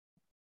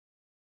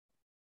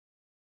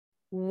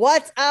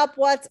What's up?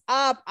 What's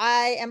up?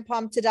 I am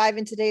pumped to dive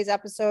in today's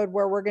episode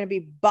where we're going to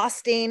be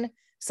busting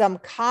some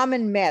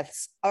common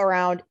myths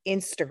around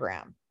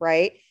Instagram,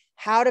 right?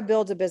 How to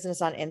build a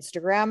business on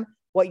Instagram,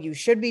 what you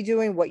should be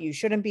doing, what you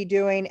shouldn't be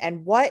doing,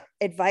 and what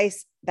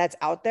advice that's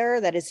out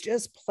there that is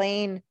just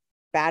plain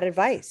bad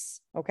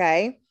advice.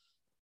 Okay.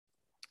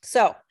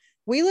 So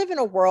we live in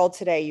a world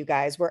today, you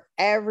guys, where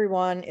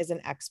everyone is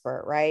an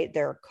expert, right?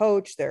 They're a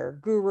coach, they're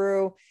a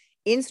guru.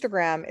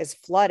 Instagram is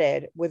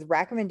flooded with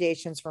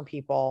recommendations from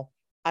people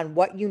on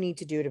what you need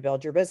to do to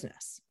build your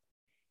business.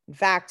 In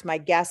fact, my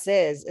guess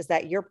is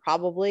that you're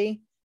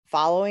probably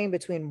following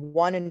between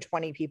 1 and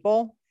 20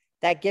 people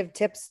that give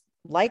tips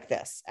like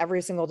this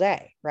every single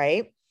day,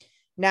 right?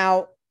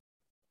 Now,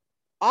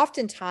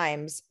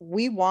 oftentimes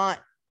we want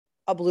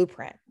a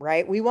blueprint,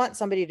 right? We want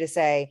somebody to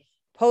say,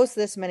 post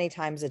this many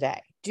times a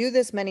day, do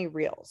this many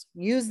reels,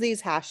 use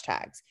these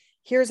hashtags.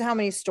 Here's how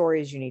many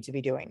stories you need to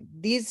be doing.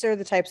 These are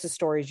the types of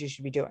stories you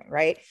should be doing,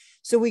 right?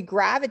 So we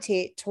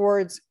gravitate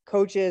towards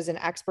coaches and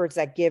experts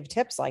that give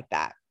tips like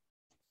that.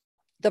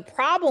 The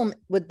problem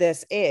with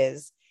this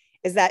is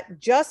that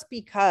just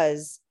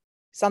because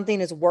something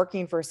is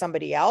working for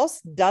somebody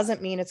else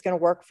doesn't mean it's going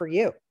to work for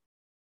you,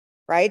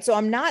 right? So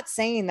I'm not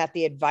saying that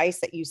the advice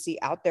that you see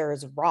out there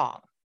is wrong.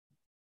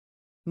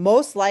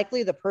 Most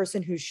likely the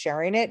person who's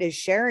sharing it is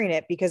sharing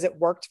it because it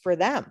worked for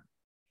them.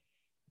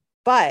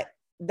 But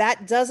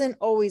that doesn't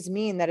always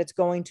mean that it's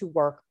going to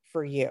work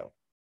for you.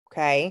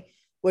 Okay.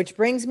 Which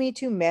brings me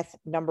to myth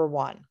number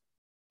 1,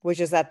 which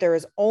is that there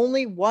is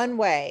only one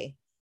way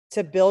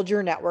to build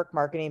your network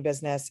marketing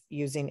business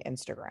using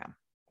Instagram.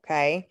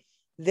 Okay.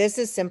 This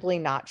is simply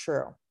not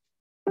true.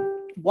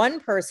 One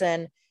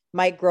person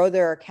might grow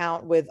their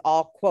account with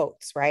all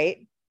quotes,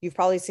 right? You've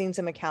probably seen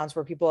some accounts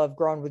where people have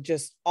grown with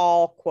just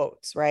all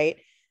quotes,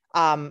 right?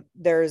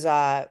 There's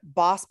a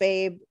Boss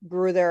Babe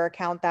grew their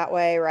account that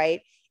way,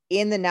 right?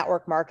 In the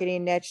network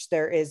marketing niche,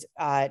 there is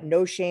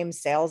No Shame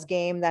Sales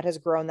Game that has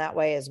grown that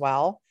way as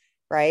well,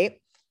 right?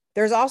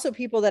 There's also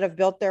people that have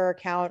built their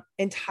account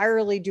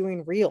entirely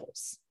doing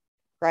reels,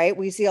 right?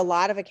 We see a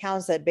lot of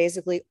accounts that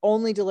basically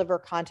only deliver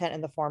content in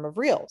the form of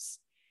reels.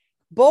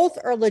 Both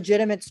are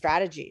legitimate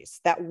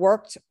strategies that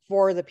worked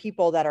for the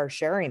people that are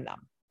sharing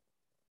them.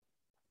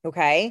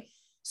 Okay.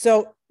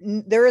 So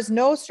there is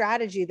no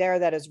strategy there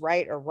that is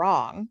right or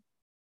wrong.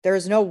 There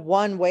is no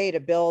one way to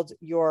build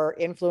your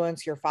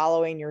influence, your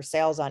following, your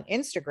sales on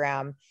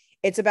Instagram.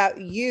 It's about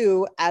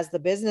you as the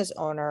business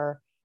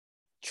owner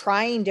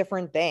trying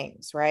different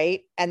things,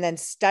 right? And then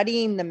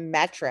studying the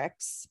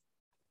metrics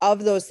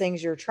of those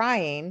things you're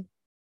trying,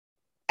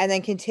 and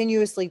then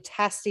continuously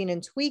testing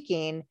and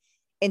tweaking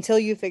until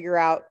you figure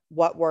out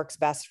what works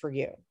best for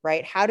you,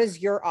 right? How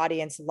does your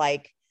audience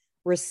like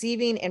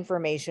receiving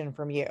information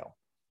from you?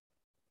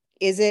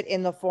 Is it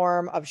in the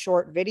form of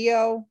short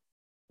video,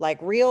 like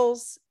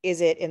reels?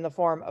 Is it in the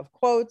form of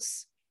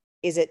quotes?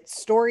 Is it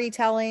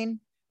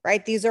storytelling,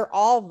 right? These are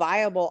all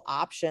viable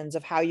options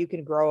of how you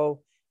can grow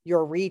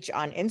your reach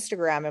on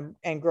Instagram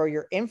and grow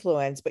your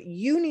influence, but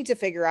you need to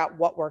figure out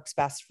what works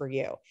best for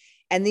you.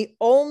 And the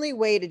only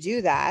way to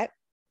do that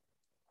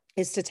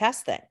is to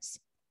test things,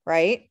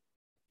 right?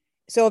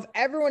 So if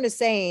everyone is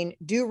saying,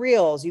 do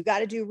reels, you got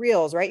to do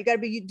reels, right? You got to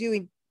be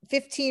doing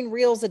 15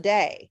 reels a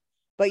day,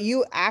 but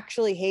you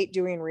actually hate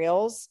doing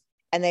reels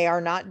and they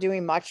are not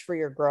doing much for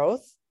your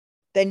growth,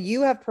 then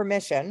you have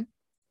permission.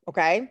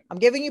 Okay. I'm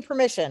giving you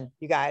permission,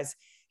 you guys.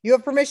 You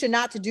have permission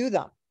not to do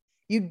them.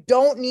 You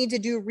don't need to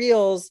do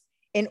reels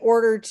in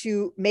order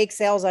to make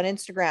sales on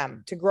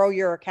Instagram, to grow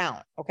your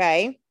account.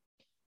 Okay.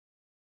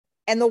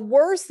 And the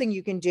worst thing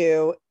you can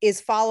do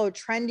is follow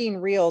trending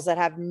reels that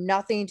have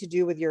nothing to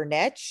do with your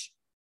niche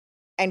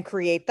and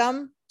create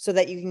them so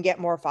that you can get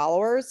more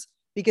followers.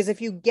 Because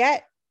if you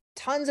get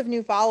tons of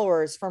new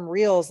followers from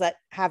reels that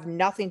have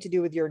nothing to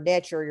do with your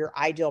niche or your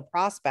ideal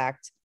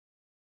prospect,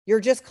 you're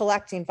just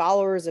collecting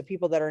followers of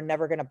people that are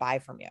never going to buy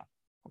from you.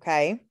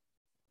 Okay.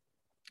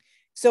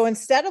 So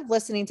instead of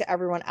listening to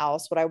everyone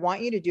else, what I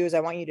want you to do is I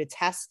want you to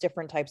test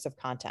different types of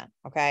content.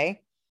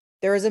 Okay.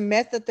 There is a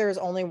myth that there's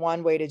only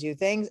one way to do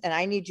things, and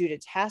I need you to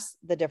test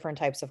the different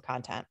types of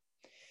content.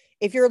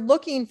 If you're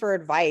looking for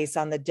advice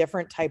on the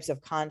different types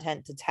of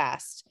content to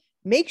test,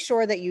 make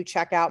sure that you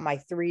check out my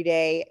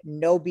 3-day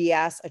no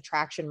BS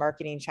attraction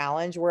marketing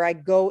challenge, where I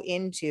go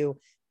into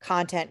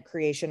content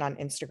creation on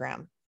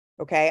Instagram.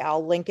 Okay.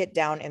 I'll link it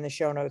down in the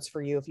show notes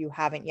for you if you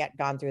haven't yet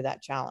gone through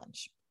that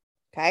challenge.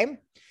 Okay.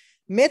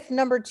 Myth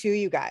number 2,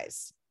 you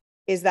guys,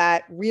 is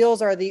that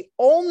reels are the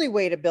only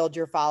way to build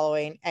your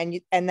following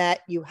and that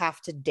you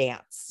have to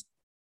dance,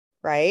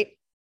 right?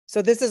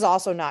 So this is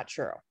also not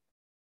true.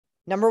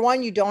 Number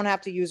 1, you don't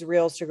have to use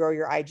reels to grow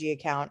your IG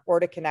account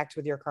or to connect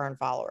with your current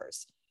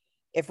followers.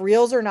 If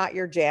reels are not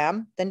your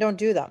jam, then don't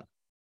do them.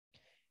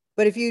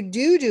 But if you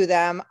do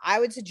them, I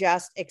would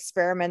suggest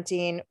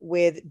experimenting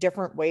with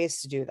different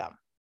ways to do them.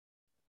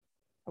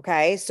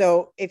 Okay.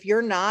 So if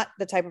you're not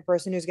the type of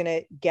person who's going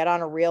to get on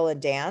a reel and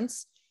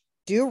dance,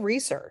 do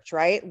research,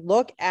 right?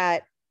 Look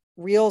at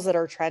reels that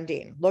are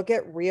trending. Look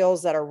at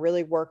reels that are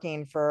really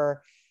working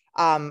for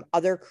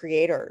other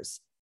creators,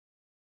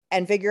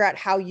 and figure out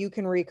how you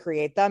can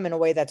recreate them in a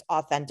way that's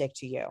authentic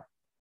to you.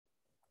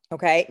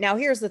 Okay. Now,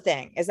 here's the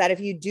thing is that if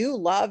you do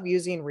love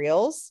using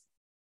Reels,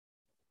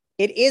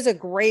 it is a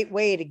great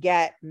way to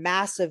get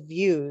massive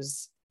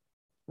views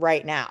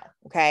right now.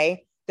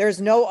 Okay. There's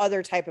no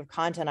other type of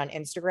content on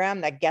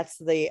Instagram that gets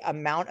the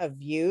amount of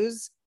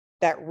views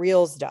that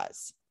Reels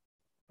does,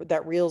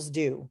 that Reels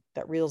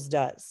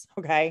does.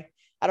 Okay.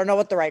 I don't know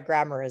what the right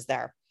grammar is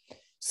there.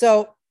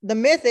 So the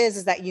myth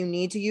is that you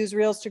need to use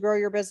Reels to grow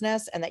your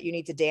business and that you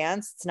need to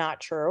dance. It's not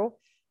true.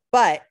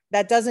 But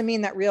that doesn't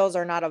mean that Reels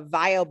are not a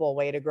viable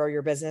way to grow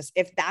your business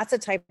if that's a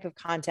type of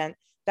content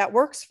that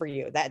works for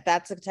you,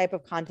 that's a type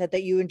of content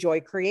that you enjoy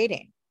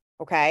creating.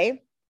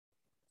 Okay.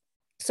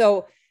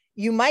 So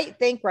you might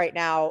think right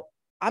now,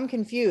 I'm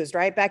confused,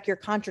 right? Beck, you're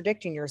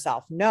contradicting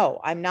yourself. No,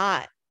 I'm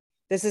not.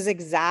 This is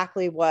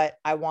exactly what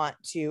I want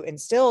to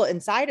instill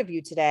inside of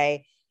you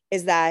today,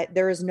 is that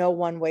there is no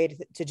one way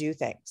to do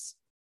things.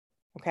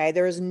 Okay.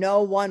 There is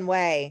no one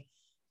way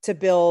to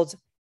build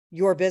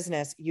your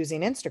business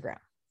using Instagram.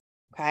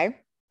 Okay.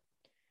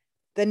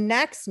 The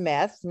next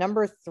myth,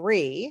 number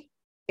 3,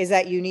 is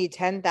that you need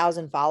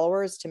 10,000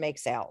 followers to make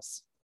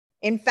sales.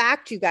 In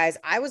fact, you guys,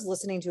 I was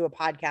listening to a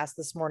podcast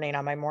this morning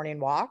on my morning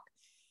walk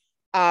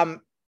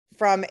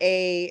from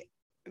a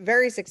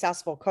very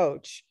successful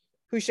coach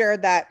who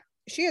shared that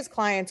she has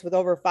clients with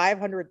over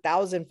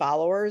 500,000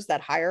 followers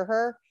that hire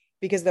her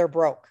because they're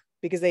broke,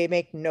 because they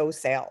make no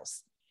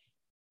sales.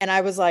 And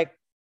I was like,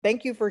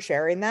 thank you for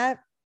sharing that,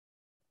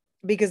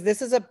 because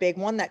this is a big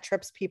one that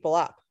trips people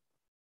up.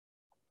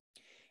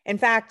 In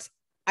fact,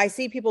 I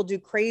see people do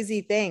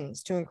crazy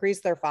things to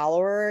increase their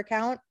follower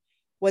account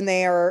when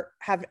they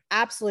have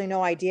absolutely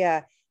no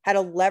idea how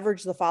to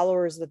leverage the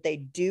followers that they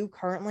do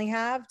currently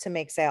have to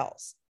make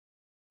sales,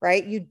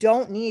 right? You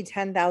don't need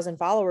 10,000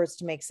 followers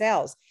to make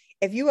sales.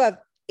 If you have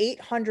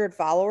 800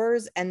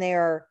 followers and they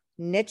are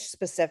niche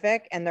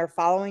specific and they're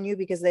following you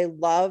because they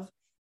love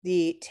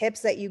the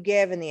tips that you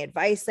give and the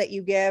advice that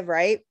you give,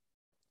 right?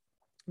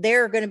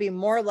 They're going to be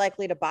more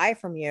likely to buy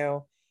from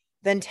you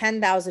than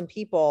 10,000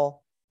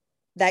 people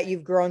that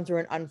you've grown through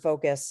an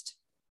unfocused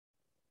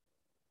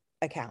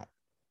account.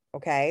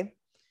 Okay.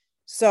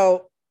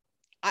 So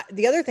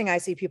the other thing I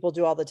see people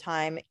do all the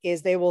time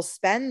is they will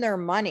spend their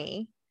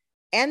money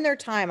and their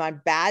time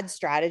on bad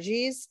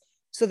strategies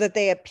so that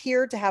they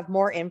appear to have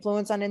more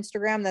influence on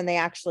Instagram than they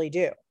actually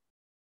do.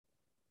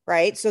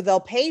 Right. So they'll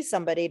pay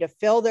somebody to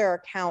fill their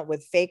account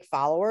with fake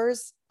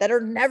followers that are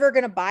never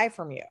going to buy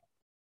from you.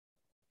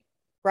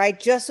 Right.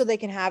 Just so they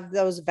can have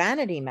those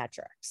vanity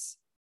metrics.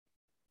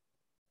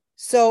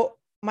 So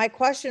my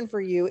question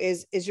for you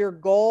is your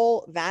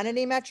goal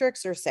vanity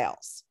metrics or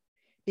sales?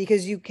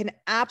 Because you can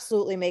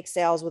absolutely make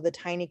sales with a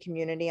tiny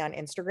community on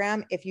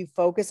Instagram if you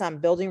focus on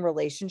building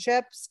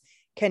relationships,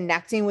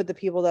 connecting with the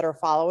people that are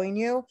following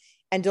you,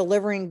 and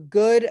delivering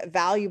good,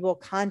 valuable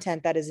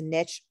content that is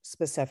niche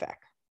specific.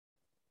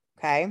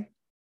 Okay.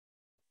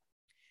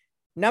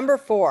 Number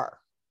 4,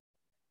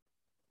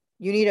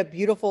 you need a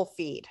beautiful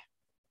feed.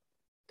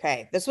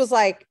 Okay. This was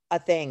like a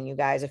thing, you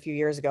guys, a few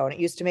years ago. And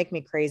it used to make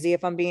me crazy,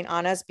 if I'm being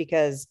honest,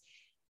 because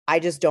I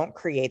just don't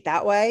create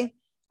that way.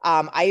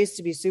 I used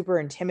to be super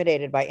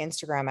intimidated by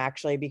Instagram,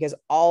 actually, because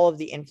all of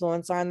the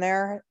influencers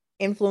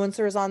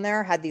on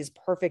there had these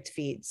perfect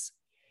feeds.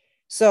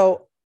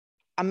 So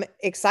I'm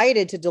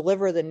excited to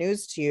deliver the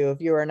news to you,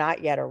 if you are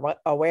not yet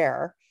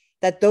aware,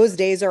 that those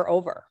days are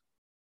over.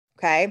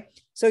 Okay.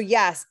 So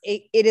yes,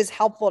 it is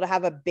helpful to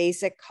have a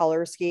basic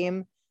color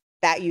scheme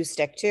that you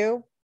stick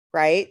to,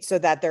 right? So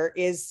that there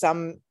is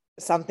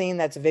something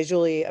that's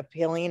visually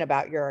appealing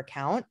about your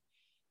account.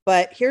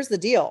 But here's the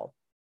deal.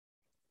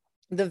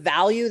 The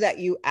value that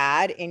you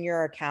add in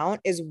your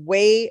account is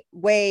way,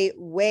 way,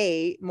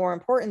 way more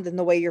important than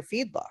the way your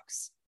feed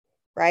looks,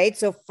 right?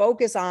 So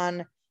focus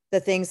on the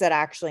things that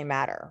actually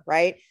matter,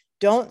 right?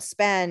 Don't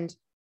spend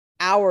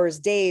hours,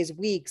 days,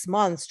 weeks,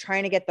 months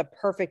trying to get the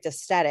perfect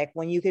aesthetic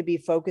when you could be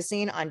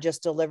focusing on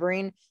just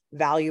delivering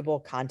valuable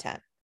content.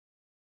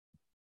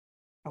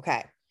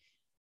 Okay.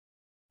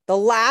 The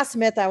last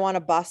myth I want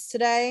to bust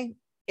today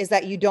is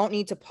that you don't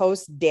need to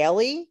post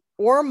daily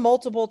or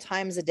multiple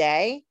times a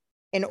day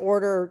in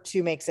order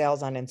to make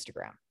sales on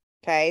Instagram.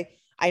 Okay.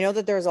 I know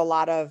that there's a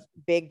lot of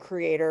big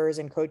creators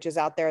and coaches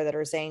out there that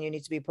are saying you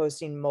need to be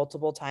posting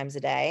multiple times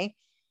a day.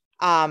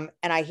 And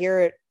I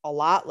hear it a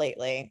lot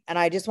lately. And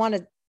I just want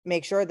to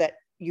make sure that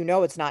you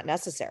know it's not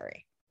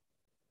necessary.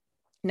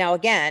 Now,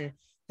 again,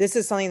 this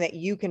is something that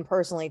you can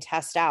personally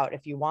test out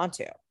if you want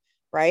to,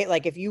 right?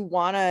 Like if you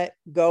want to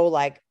go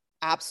like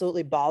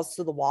absolutely balls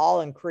to the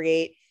wall and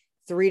create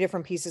 3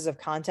 different pieces of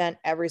content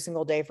every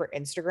single day for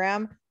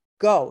Instagram,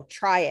 go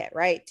try it,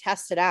 right?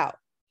 Test it out.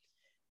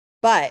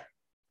 But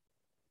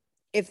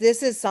if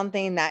this is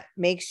something that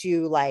makes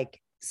you like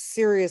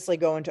seriously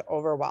go into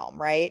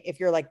overwhelm, right? If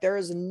you're like, there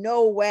is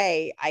no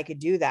way I could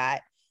do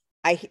that.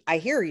 I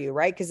hear you,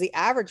 right? Because the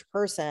average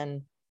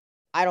person,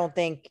 I don't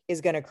think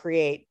is going to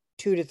create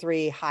 2 to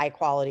 3 high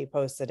quality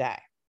posts a day.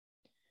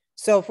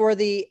 So for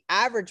the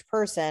average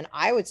person,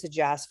 I would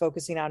suggest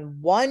focusing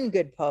on one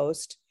good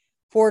post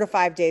 4 to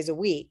 5 days a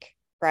week,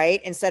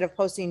 right? Instead of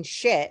posting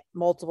shit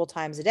multiple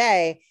times a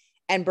day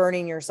and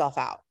burning yourself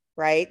out,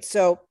 right?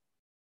 So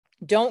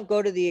don't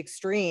go to the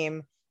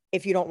extreme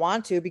if you don't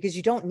want to, because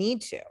you don't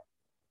need to.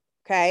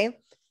 Okay.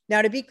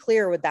 Now, to be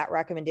clear with that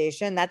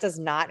recommendation, that does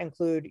not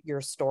include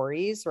your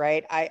stories,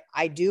 right?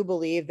 I do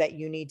believe that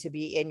you need to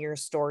be in your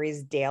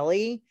stories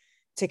daily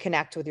to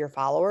connect with your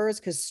followers,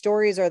 because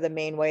stories are the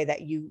main way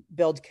that you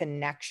build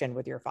connection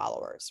with your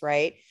followers,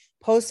 right?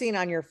 Posting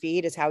on your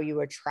feed is how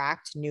you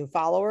attract new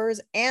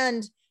followers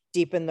and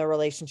deepen the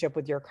relationship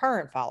with your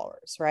current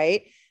followers,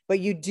 right? But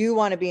you do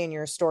want to be in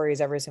your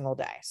stories every single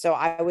day. So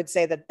I would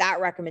say that that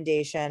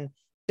recommendation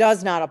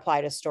does not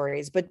apply to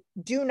stories, but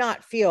do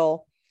not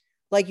feel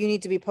like you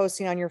need to be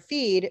posting on your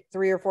feed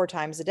 3 or 4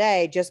 times a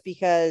day just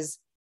because,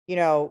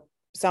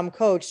 some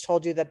coach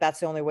told you that that's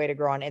the only way to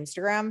grow on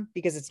Instagram,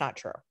 because it's not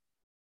true.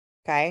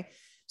 Okay.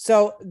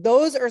 So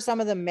those are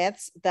some of the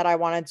myths that I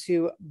wanted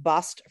to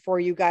bust for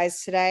you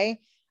guys today.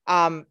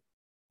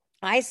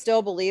 I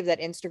still believe that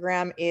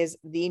Instagram is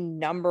the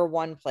number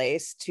one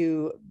place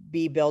to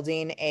be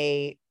building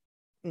a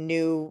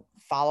new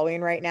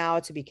following right now,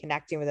 to be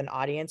connecting with an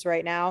audience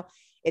right now.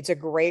 It's a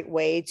great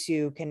way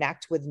to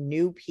connect with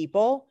new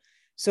people.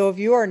 So if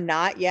you are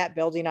not yet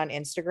building on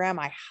Instagram,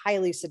 I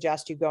highly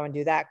suggest you go and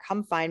do that.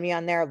 Come find me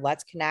on there.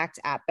 Let's connect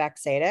at Beck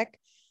Sadik.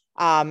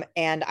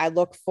 And I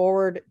look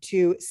forward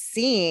to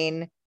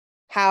seeing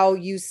how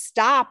you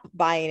stop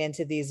buying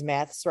into these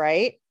myths,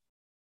 right?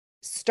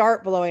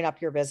 Start blowing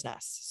up your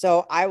business.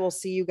 So I will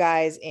see you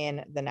guys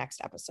in the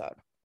next episode.